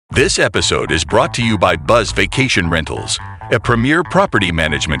This episode is brought to you by Buzz Vacation Rentals, a premier property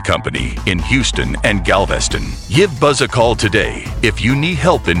management company in Houston and Galveston. Give Buzz a call today if you need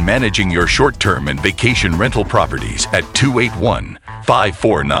help in managing your short-term and vacation rental properties at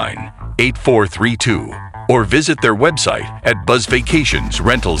 281-549-8432 or visit their website at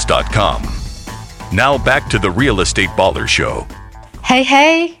buzzvacationsrentals.com. Now back to the Real Estate Baller Show.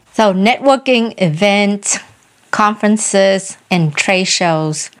 Hey. So networking events, conferences, and trade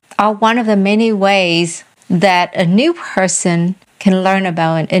shows are one of the many ways that a new person can learn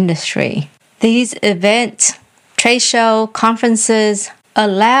about an industry. These events, trade show, conferences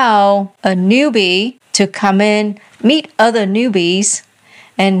allow a newbie to come in, meet other newbies,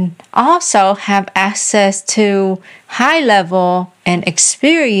 and also have access to high-level and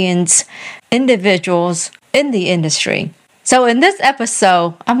experienced individuals in the industry. So in this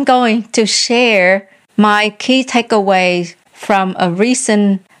episode, I'm going to share my key takeaways from a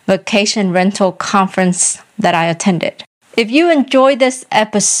recent vacation rental conference that I attended. If you enjoyed this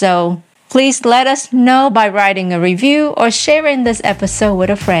episode, please let us know by writing a review or sharing this episode with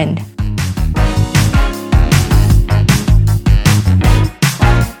a friend.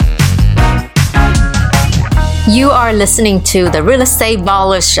 You are listening to the Real Estate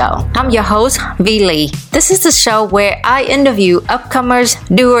Baller Show. I'm your host, V. Lee. This is the show where I interview upcomers,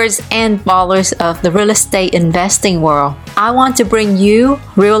 doers, and ballers of the real estate investing world. I want to bring you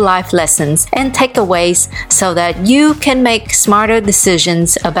real-life lessons and takeaways so that you can make smarter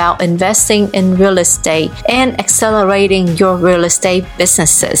decisions about investing in real estate and accelerating your real estate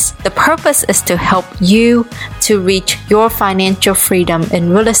businesses. The purpose is to help you to reach your financial freedom in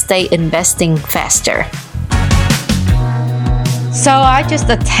real estate investing faster. So I just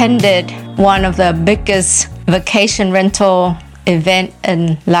attended one of the biggest vacation rental event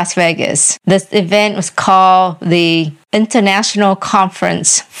in Las Vegas. This event was called the International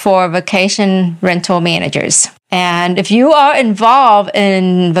Conference for Vacation Rental Managers. And if you are involved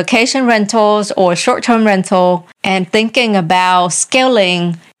in vacation rentals or short-term rental and thinking about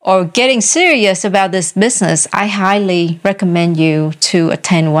scaling or getting serious about this business, I highly recommend you to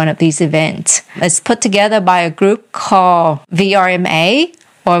attend one of these events. It's put together by a group called VRMA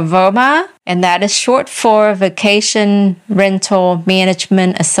or VRMA, and that is short for Vacation Rental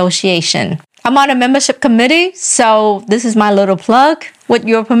Management Association. I'm on a membership committee, so this is my little plug. With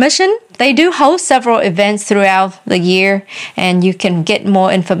your permission, they do host several events throughout the year, and you can get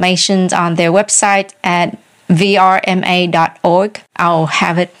more information on their website at vrma.org. I'll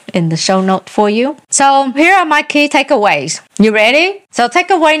have it in the show note for you. So here are my key takeaways. You ready? So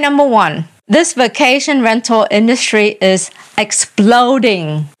takeaway number 1. This vacation rental industry is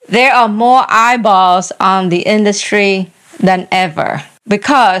exploding. There are more eyeballs on the industry than ever.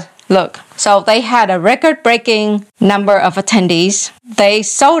 Because, look, so they had a record-breaking number of attendees. They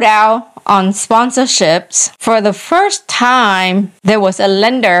sold out on sponsorships. For the first time, there was a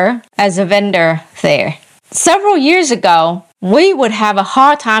lender as a vendor there. Several years ago, we would have a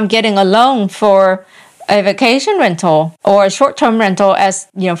hard time getting a loan for a vacation rental or a short-term rental as,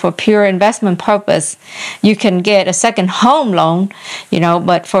 for pure investment purpose. You can get a second home loan,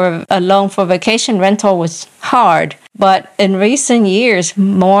 but for a loan for vacation rental was hard. But in recent years,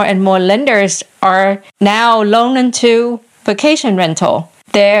 more and more lenders are now loaning to vacation rental.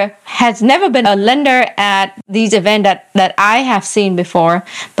 There has never been a lender at these events that I have seen before,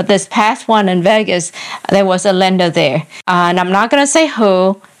 but this past one in Vegas, there was a lender there. And I'm not going to say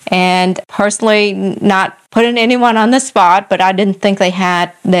who, and personally not putting anyone on the spot, but I didn't think they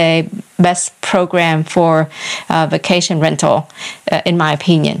had the best program for vacation rental, in my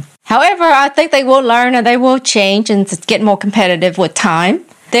opinion. However, I think they will learn and they will change and get more competitive with time.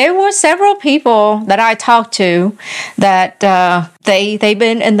 There were several people that I talked to that they've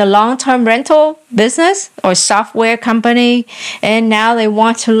been in the long-term rental business or software company, and now they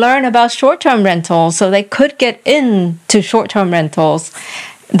want to learn about short-term rentals so they could get into short-term rentals.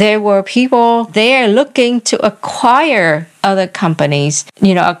 There were people there looking to acquire other companies,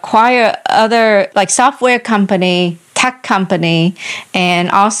 acquire other like software company, tech company, and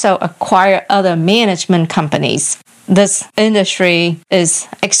also acquire other management companies. This industry is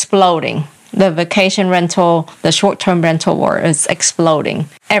exploding. The vacation rental, the short-term rental world is exploding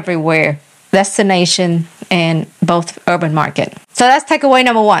everywhere. Destination and both urban market. So that's takeaway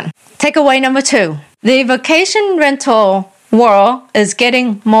number 1. Takeaway number 2. The vacation rental world is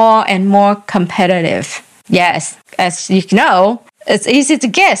getting more and more competitive. Yes, as you know, it's easy to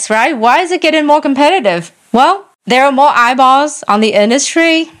guess, right? Why is it getting more competitive? Well, there are more eyeballs on the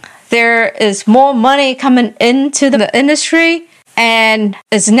industry. There is more money coming into the industry, and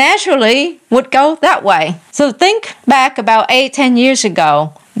it naturally would go that way. So think back about 8-10 years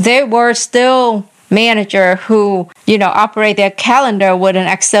ago. there were still manager who, operate their calendar with an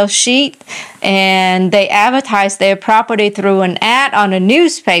Excel sheet, and they advertise their property through an ad on a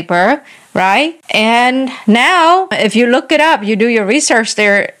newspaper, right? And now, if you look it up, you do your research,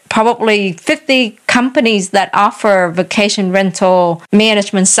 there are probably 50 companies that offer vacation rental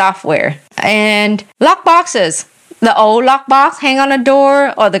management software. And lockboxes, the old lockbox hang on the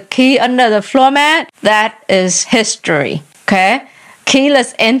door or the key under the floor mat, that is history, okay?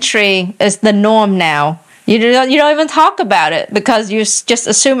 Keyless entry is the norm now. You don't even talk about it because you just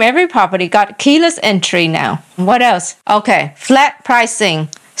assume every property got keyless entry now. What else? Okay, flat pricing.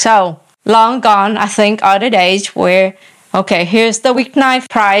 So long gone, I think, are the days where, okay, here's the weeknight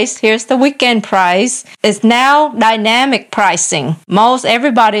price, here's the weekend price. It's now dynamic pricing. Most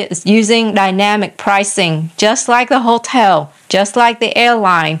everybody is using dynamic pricing, just like the hotel, just like the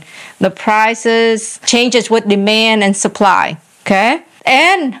airline. The prices changes with demand and supply. Okay?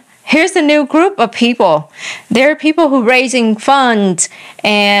 And here's a new group of people. There are people who are raising funds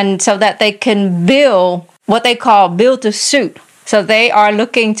and so that they can build what they call build to suit. So they are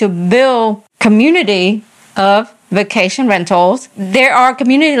looking to build community of vacation rentals. There are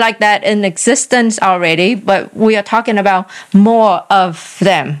communities like that in existence already, but we are talking about more of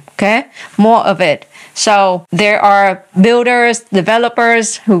them, okay? More of it. So there are builders,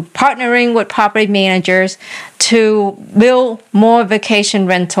 developers who partnering with property managers to build more vacation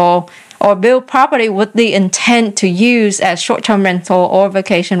rental or build property with the intent to use as short-term rental or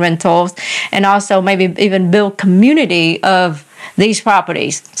vacation rentals, and also maybe even build community of these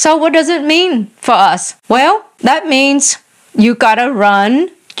properties. So what does it mean for us? Well, that means you gotta run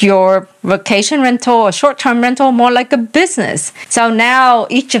your vacation rental or short-term rental more like a business. So now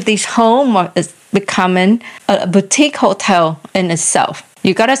each of these homes is becoming a boutique hotel in itself.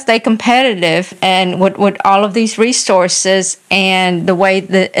 You got to stay competitive, and with all of these resources and the way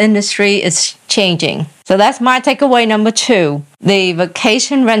the industry is changing. So that's my takeaway number 2. The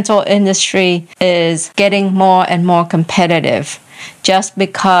vacation rental industry is getting more and more competitive just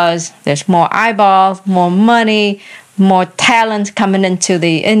because there's more eyeballs, more money, more talent coming into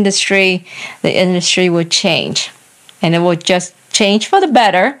the industry will change. And it will just change for the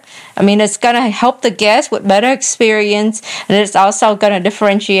better. I mean, it's going to help the guests with better experience, and it's also going to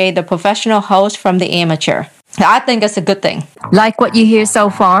differentiate the professional host from the amateur. I think it's a good thing. Like what you hear so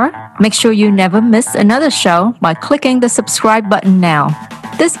far? Make sure you never miss another show by clicking the subscribe button now.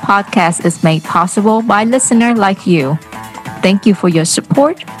 This podcast is made possible by listeners like you. Thank you for your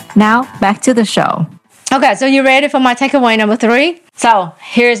support. Now, back to the show. Okay, so you ready for my takeaway number 3? So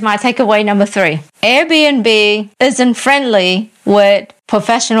here's my takeaway number 3. Airbnb isn't friendly with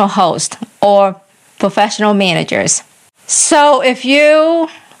professional hosts or professional managers. So if you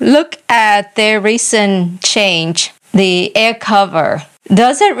look at their recent change, the air cover,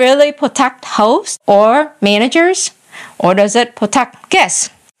 does it really protect hosts or managers, or does it protect guests?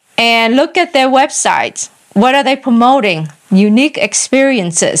 And look at their websites. What are they promoting? Unique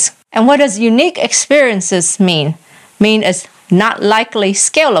experiences. And what does unique experiences mean? Mean it's not likely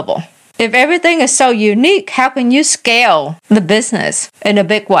scalable. If everything is so unique, how can you scale the business in a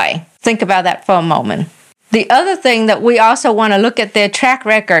big way? Think about that for a moment. The other thing that we also want to look at their track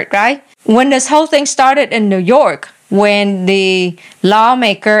record, right? When this whole thing started in New York, when the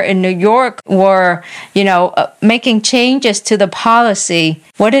lawmaker in New York were, making changes to the policy,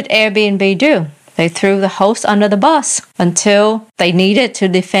 what did Airbnb do? They threw the host under the bus until they needed to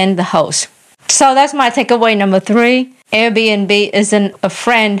defend the host. So that's my takeaway number 3. Airbnb isn't a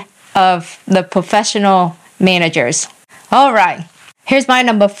friend of the professional managers. All right, here's my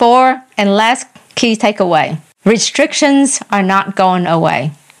number 4 and last key takeaway. Restrictions are not going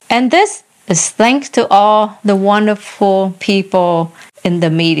away. And this is thanks to all the wonderful people in the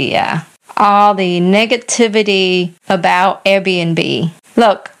media, all the negativity about Airbnb.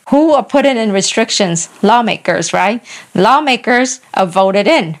 Look, who are putting in restrictions? Lawmakers, right? Lawmakers are voted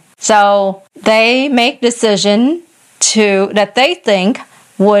in. So they make decisions that they think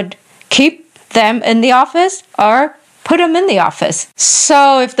would keep them in the office or put them in the office.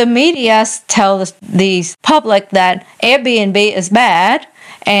 So if the media tells the public that Airbnb is bad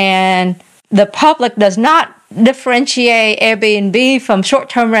and the public does not differentiate Airbnb from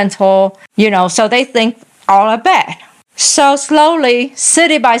short-term rental, so they think all are bad. So slowly,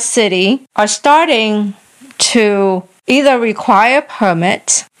 city by city, are starting to either require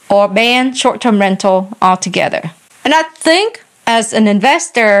permits or ban short-term rental altogether. And I think as an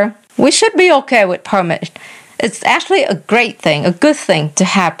investor, we should be okay with permit. It's actually a great thing, a good thing to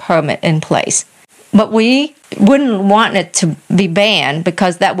have permit in place. But we wouldn't want it to be banned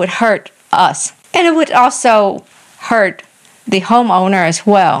because that would hurt us. And it would also hurt the homeowner as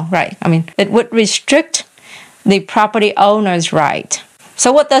well, right? I mean, it would restrict the property owner's right.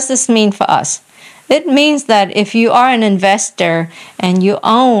 So what does this mean for us? It means that if you are an investor and you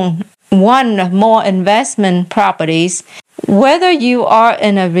own one or more investment properties, whether you are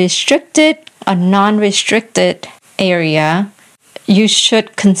in a restricted or non-restricted area, you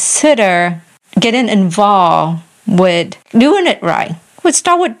should consider getting involved with doing it right. We'll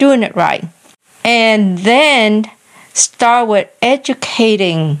start with doing it right. And then start with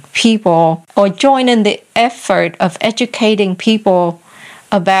educating people or joining the effort of educating people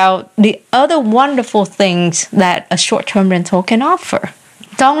about the other wonderful things that a short-term rental can offer.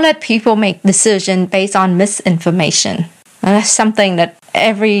 Don't let people make decisions based on misinformation. And that's something that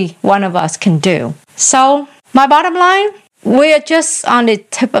every one of us can do. So, my bottom line, we're just on the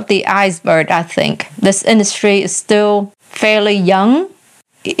tip of the iceberg, I think. This industry is still fairly young,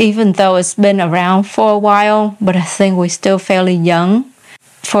 even though it's been around for a while, but I think we're still fairly young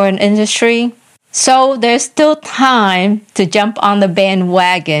for an industry. So there's still time to jump on the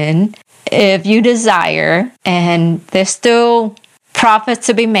bandwagon if you desire, and there's still profit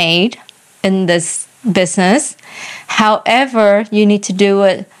to be made in this business. However, you need to do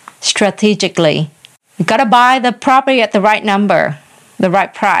it strategically. You gotta buy the property at the right number, the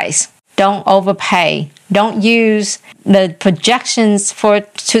right price. Don't overpay. Don't use the projections for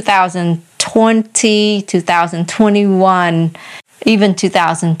 2020, 2021, even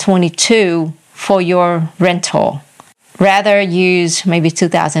 2022 for your rental. Rather use maybe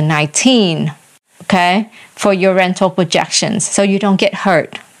 2019, okay, for your rental projections so you don't get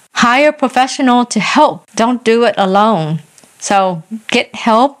hurt. Hire a professional to help. Don't do it alone. So get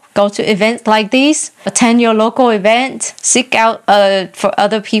help. Go to events like these. Attend your local event. Seek out for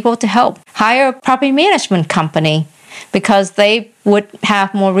other people to help. Hire a property management company because they would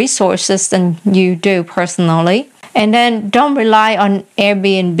have more resources than you do personally. And then don't rely on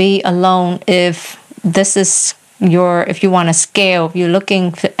Airbnb alone if you want to scale, if you're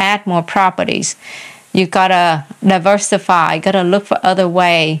looking to add more properties. You gotta diversify, gotta look for other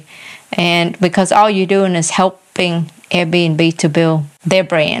way. And because all you're doing is helping Airbnb to build their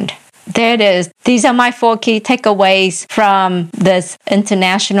brand. There it is. These are my 4 key takeaways from this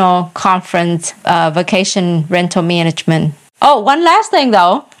international conference, vacation rental management. Oh, one last thing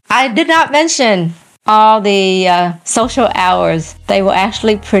though. I did not mention all the social hours. They were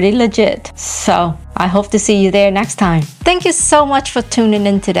actually pretty legit. So I hope to see you there next time. Thank you so much for tuning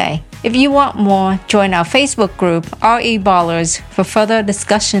in today. If you want more, join our Facebook group, RE Ballers, for further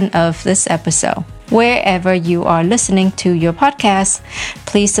discussion of this episode. Wherever you are listening to your podcast,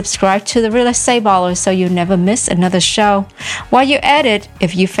 please subscribe to the Real Estate Ballers so you never miss another show. While you're at it,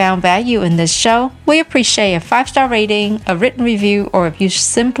 if you found value in this show, we appreciate a 5-star rating, a written review, or if you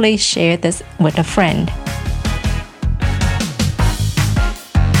simply share this with a friend.